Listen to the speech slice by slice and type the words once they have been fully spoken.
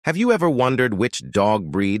Have you ever wondered which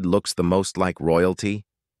dog breed looks the most like royalty?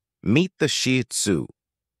 Meet the Shih Tzu.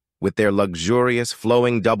 With their luxurious,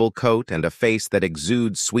 flowing double coat and a face that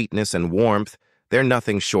exudes sweetness and warmth, they're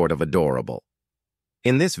nothing short of adorable.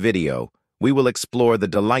 In this video, we will explore the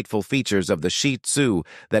delightful features of the Shih Tzu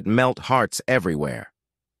that melt hearts everywhere.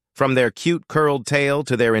 From their cute curled tail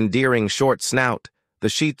to their endearing short snout, the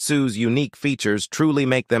Shih Tzu's unique features truly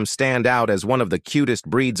make them stand out as one of the cutest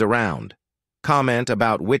breeds around. Comment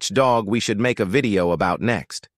about which dog we should make a video about next.